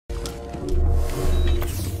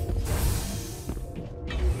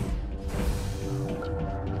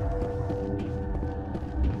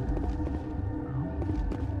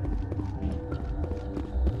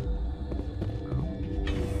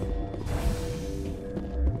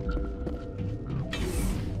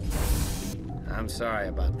I'm sorry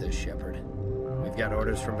about this, Shepard. We've got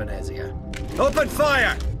orders from Venezia. Open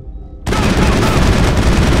fire!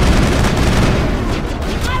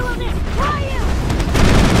 I will destroy you!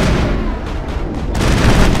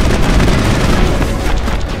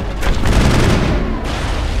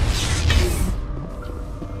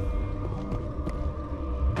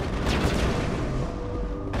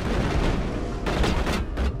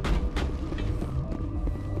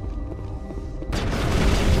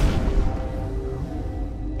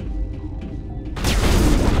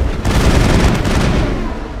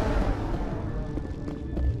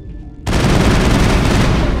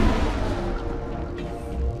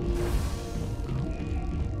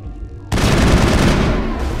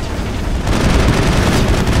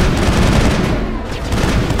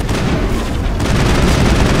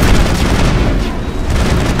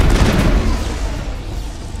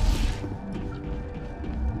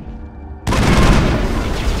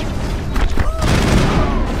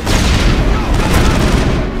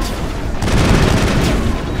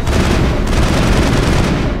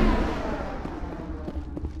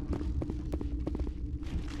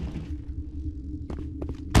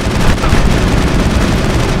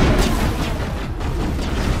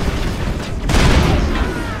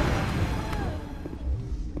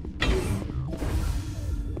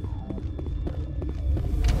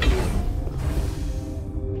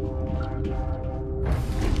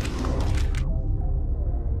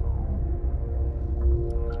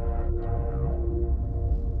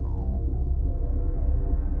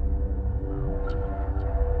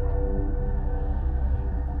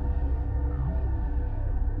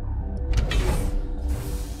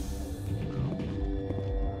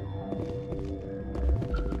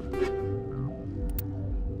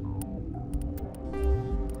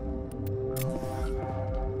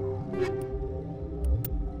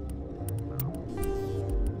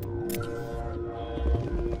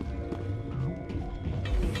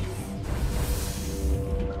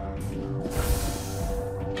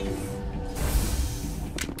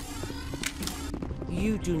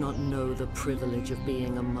 You do not know the privilege of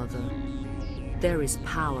being a mother. There is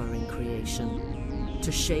power in creation.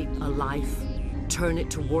 To shape a life, turn it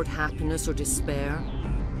toward happiness or despair.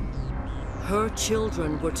 Her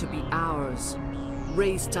children were to be ours,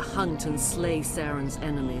 raised to hunt and slay Saren's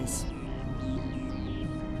enemies.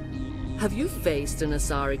 Have you faced an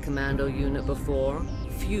Asari commando unit before?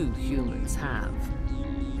 Few humans have.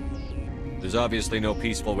 There's obviously no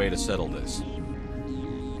peaceful way to settle this.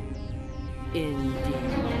 Indeed.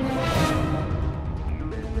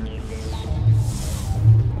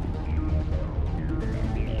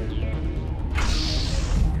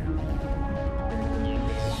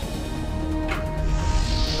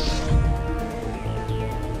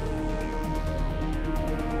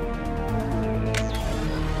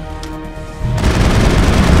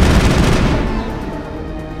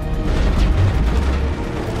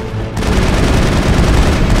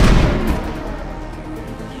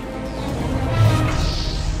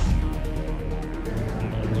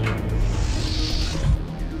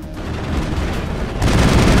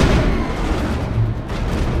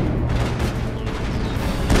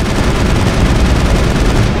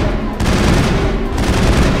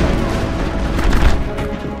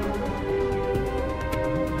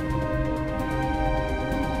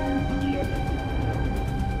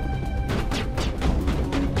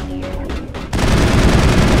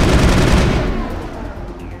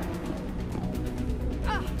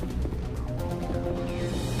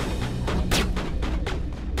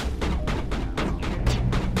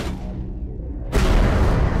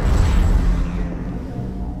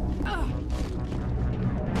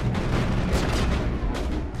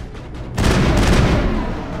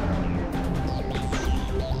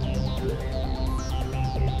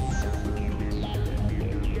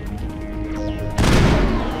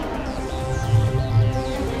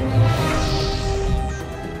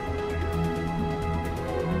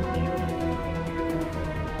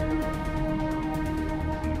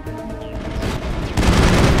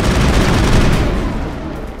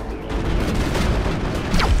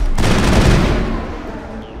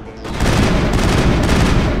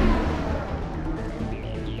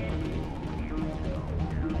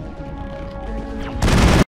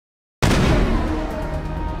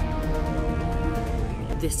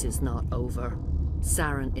 This is not over.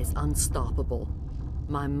 Saren is unstoppable.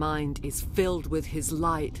 My mind is filled with his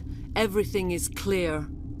light. Everything is clear.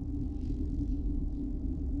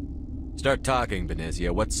 Start talking,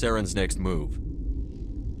 Venezia. What's Saren's next move?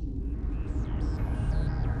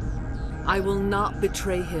 I will not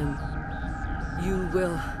betray him. You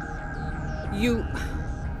will.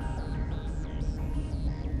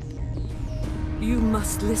 You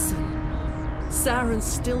must listen. Saren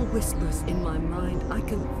still whispers in my mind. I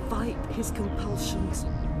can fight his compulsions,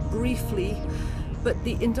 briefly, but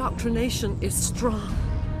the indoctrination is strong.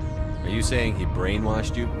 Are you saying he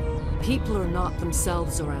brainwashed you? People are not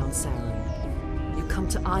themselves around Saren. You come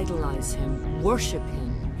to idolize him, worship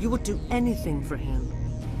him. You would do anything for him.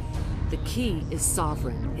 The key is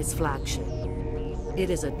Sovereign, his flagship. It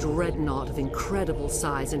is a dreadnought of incredible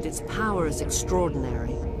size, and its power is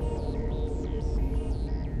extraordinary.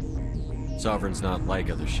 Sovereign's not like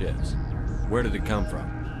other ships. Where did it come from?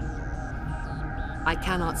 I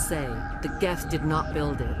cannot say. The Geth did not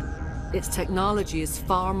build it. Its technology is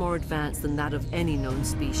far more advanced than that of any known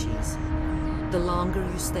species. The longer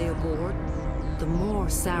you stay aboard, the more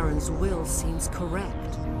Saren's will seems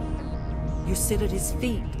correct. You sit at his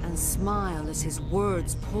feet and smile as his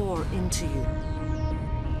words pour into you.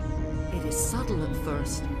 It is subtle at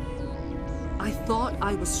first. I thought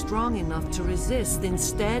I was strong enough to resist.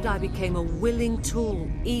 Instead, I became a willing tool,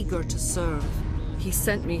 eager to serve. He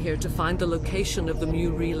sent me here to find the location of the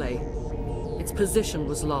Mu relay. Its position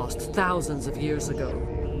was lost thousands of years ago.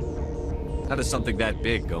 How does something that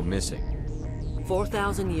big go missing?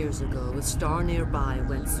 4,000 years ago, a star nearby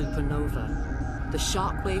went supernova. The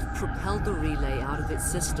shockwave propelled the relay out of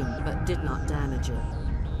its system, but did not damage it.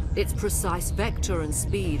 Its precise vector and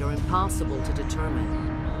speed are impossible to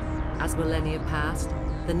determine. As millennia passed,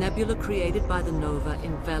 the nebula created by the nova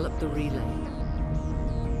enveloped the relay.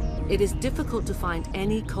 It is difficult to find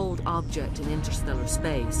any cold object in interstellar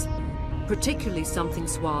space, particularly something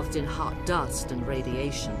swathed in hot dust and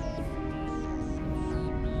radiation.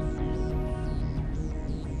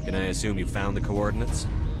 Can I assume you found the coordinates?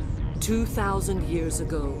 2,000 years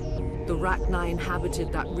ago, the Rachni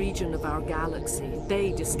inhabited that region of our galaxy.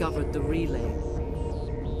 They discovered the relay.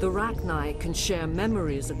 The Rachni can share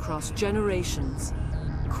memories across generations.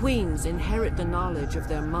 Queens inherit the knowledge of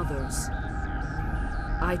their mothers.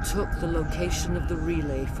 I took the location of the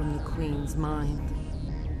relay from the Queen's mind.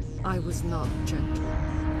 I was not gentle.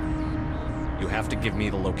 You have to give me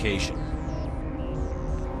the location.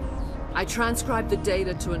 I transcribed the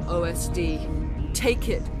data to an OSD. Take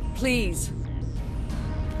it, please.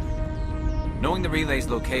 Knowing the relay's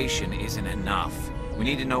location isn't enough. We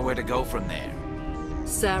need to know where to go from there.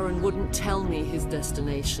 Saren wouldn't tell me his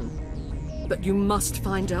destination. But you must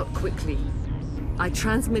find out quickly. I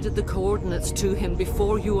transmitted the coordinates to him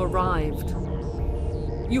before you arrived.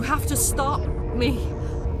 You have to stop me.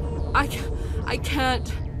 I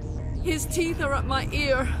can't. His teeth are at my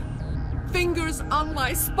ear. Fingers on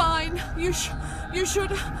my spine. You should...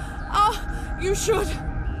 you should...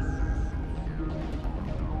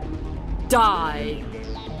 die.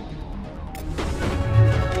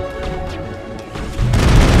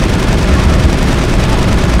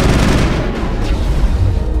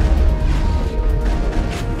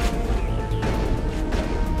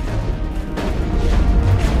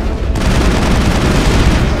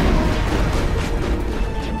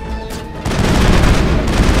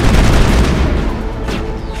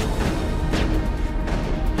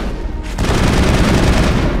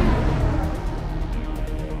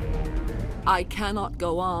 I cannot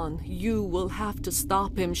go on. You will have to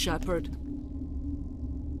stop him, Shepard.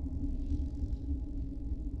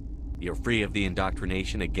 You're free of the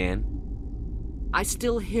indoctrination again? I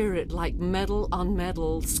still hear it like metal on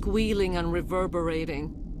metal, squealing and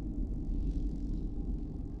reverberating.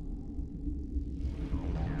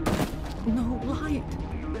 No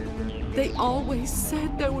light. They always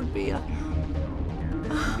said there would be a...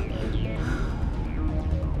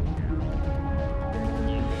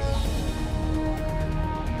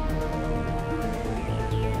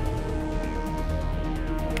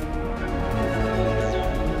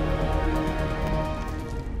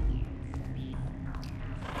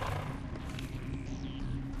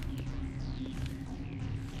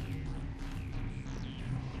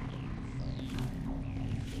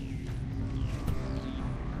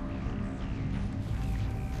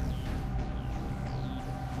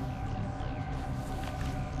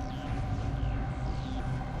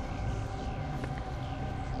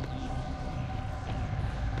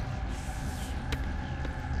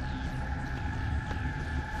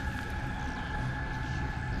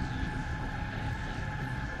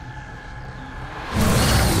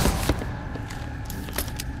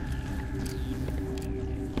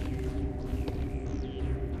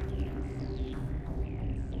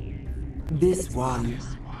 This one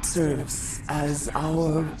serves as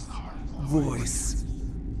our voice.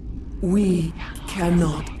 We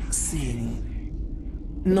cannot sing.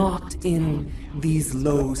 Not in these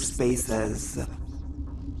low spaces.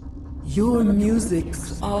 Your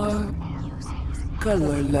musics are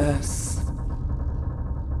colorless.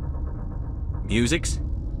 Musics?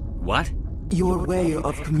 What? Your way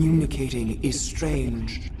of communicating is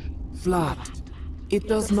strange. Flat. It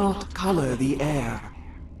does not color the air.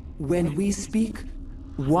 When we speak,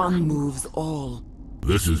 one moves all.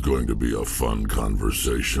 This is going to be a fun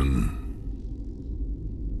conversation.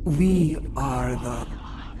 We are the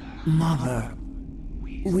mother.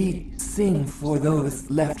 We sing for those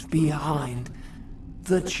left behind.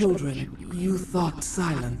 The children you thought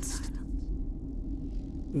silenced.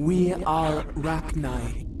 We are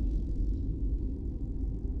Rachni.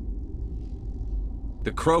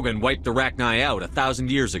 The Krogan wiped the Rachni out 1,000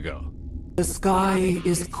 years ago. The sky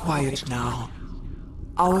is quiet now.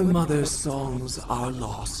 Our mother's songs are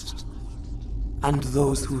lost. And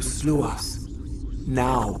those who slew us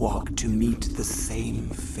now walk to meet the same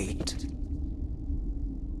fate.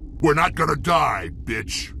 We're not gonna die,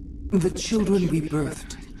 bitch! The children we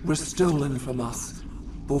birthed were stolen from us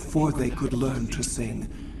before they could learn to sing.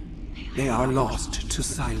 They are lost to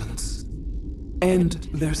silence. And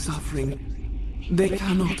their suffering, they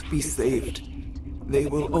cannot be saved. They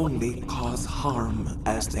will only cause harm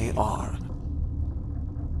as they are.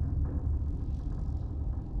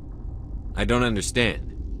 I don't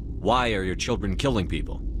understand. Why are your children killing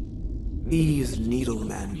people? These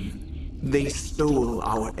needlemen, they stole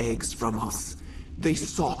our eggs from us. They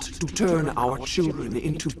sought to turn our children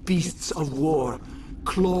into beasts of war,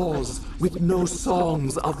 claws with no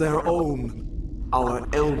songs of their own. Our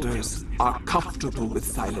elders are comfortable with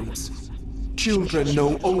silence. Children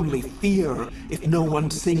know only fear if no one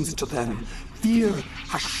sings to them. Fear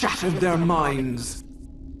has shattered their minds.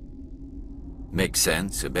 Makes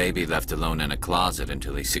sense. A baby left alone in a closet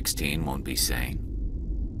until he's 16 won't be sane.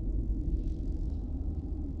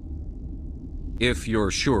 If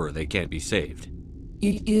you're sure they can't be saved.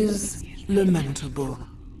 It is lamentable,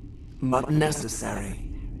 but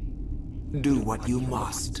necessary. Do what you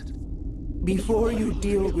must. Before you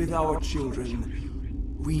deal with our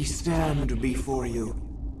children, we stand before you.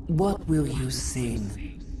 What will you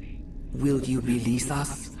sing? Will you release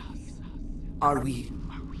us? Are we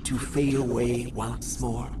to fade away once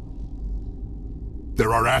more?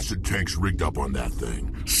 There are acid tanks rigged up on that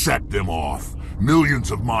thing. Set them off. Millions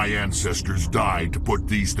of my ancestors died to put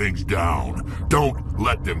these things down. Don't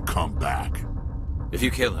let them come back. If you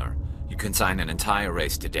kill her, you consign an entire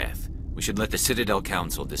race to death. We should let the Citadel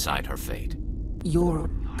Council decide her fate. Your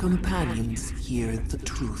companions hear the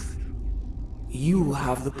truth. You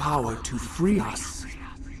have the power to free us,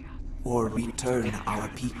 or return our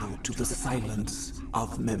people to the silence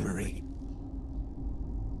of memory.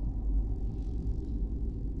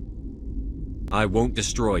 I won't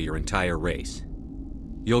destroy your entire race.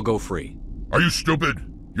 You'll go free. Are you stupid?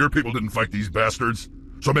 Your people didn't fight these bastards,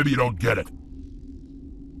 so maybe you don't get it.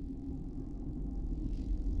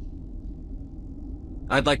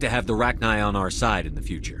 I'd like to have the Rachni on our side in the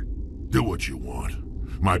future. Do what you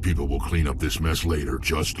want. My people will clean up this mess later,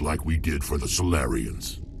 just like we did for the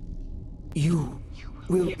Solarians. You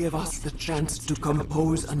will give us the chance to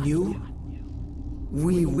compose anew?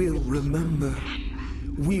 We will remember.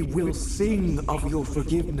 We will sing of your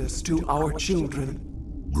forgiveness to our children.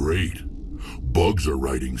 Great. Bugs are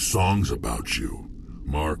writing songs about you.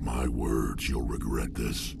 Mark my words, you'll regret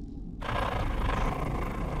this.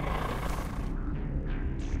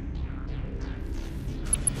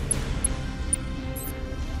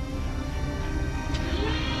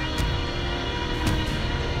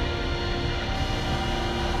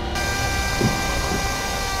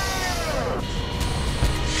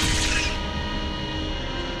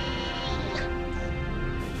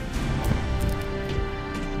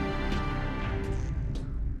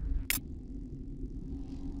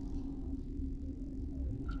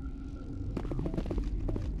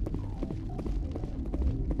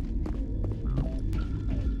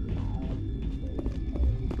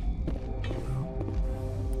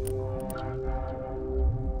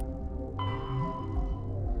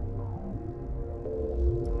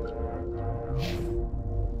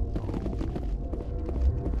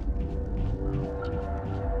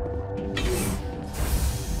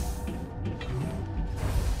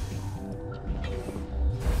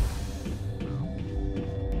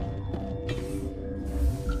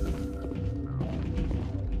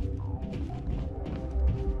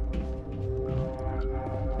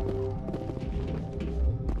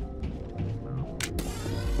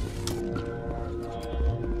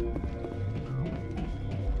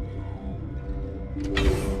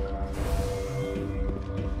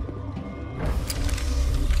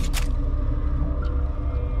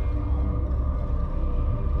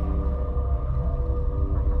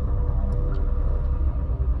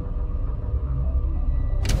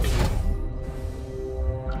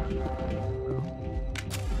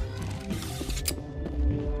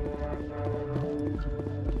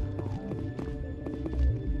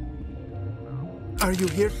 Are you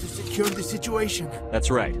here to secure the situation?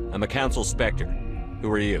 That's right. I'm a Council Spectre.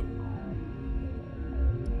 Who are you?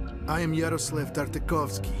 I am Yaroslav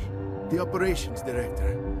Tartakovsky, the Operations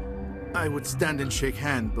Director. I would stand and shake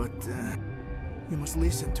hand, but you must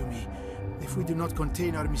listen to me. If we do not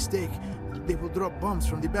contain our mistake, they will drop bombs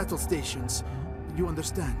from the battle stations. You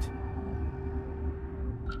understand?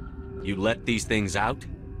 You let these things out?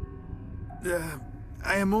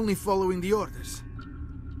 I am only following the orders.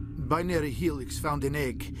 Binary Helix found an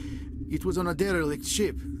egg. It was on a derelict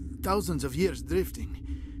ship, thousands of years drifting.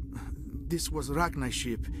 This was Rachni's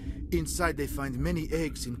ship. Inside they find many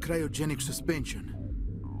eggs in cryogenic suspension.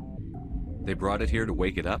 They brought it here to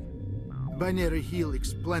wake it up? Binary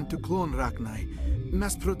Helix planned to clone Rachni,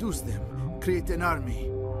 mass-produce them, create an army.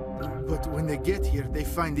 But when they get here, they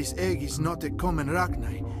find this egg is not a common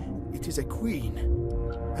Rachni. It is a queen.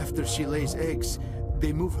 After she lays eggs,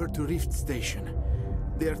 they move her to Rift Station.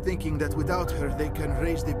 They are thinking that without her, they can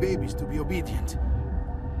raise the babies to be obedient.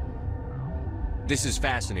 This is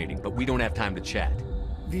fascinating, but we don't have time to chat.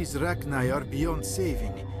 These Rachni are beyond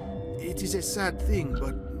saving. It is a sad thing,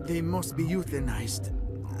 but they must be euthanized.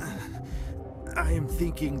 I am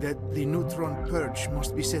thinking that the neutron purge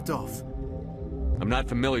must be set off. I'm not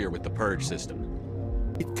familiar with the purge system.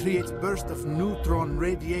 It creates bursts of neutron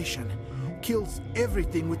radiation, kills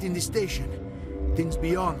everything within the station. Things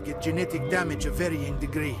beyond get genetic damage of varying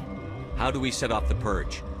degree. How do we set off the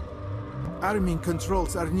purge? Arming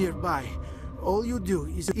controls are nearby. All you do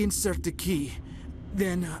is insert the key.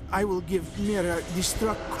 Then I will give Mira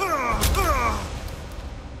destruct.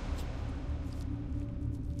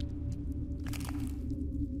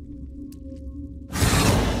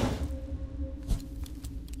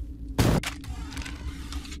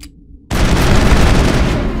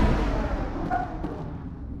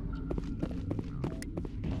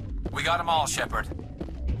 We got them all, Shepard.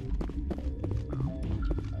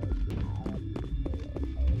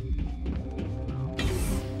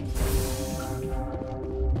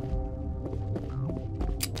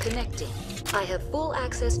 Connecting. I have full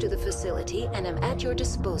access to the facility and am at your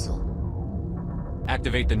disposal.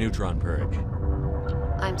 Activate the neutron purge.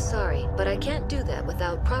 I'm sorry, but I can't do that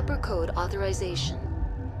without proper code authorization.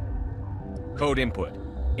 Code input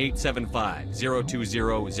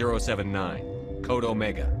 875-020-079. Code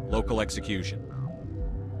Omega. Local execution.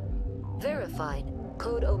 Verified.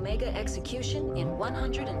 Code Omega execution in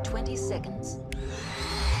 120 seconds.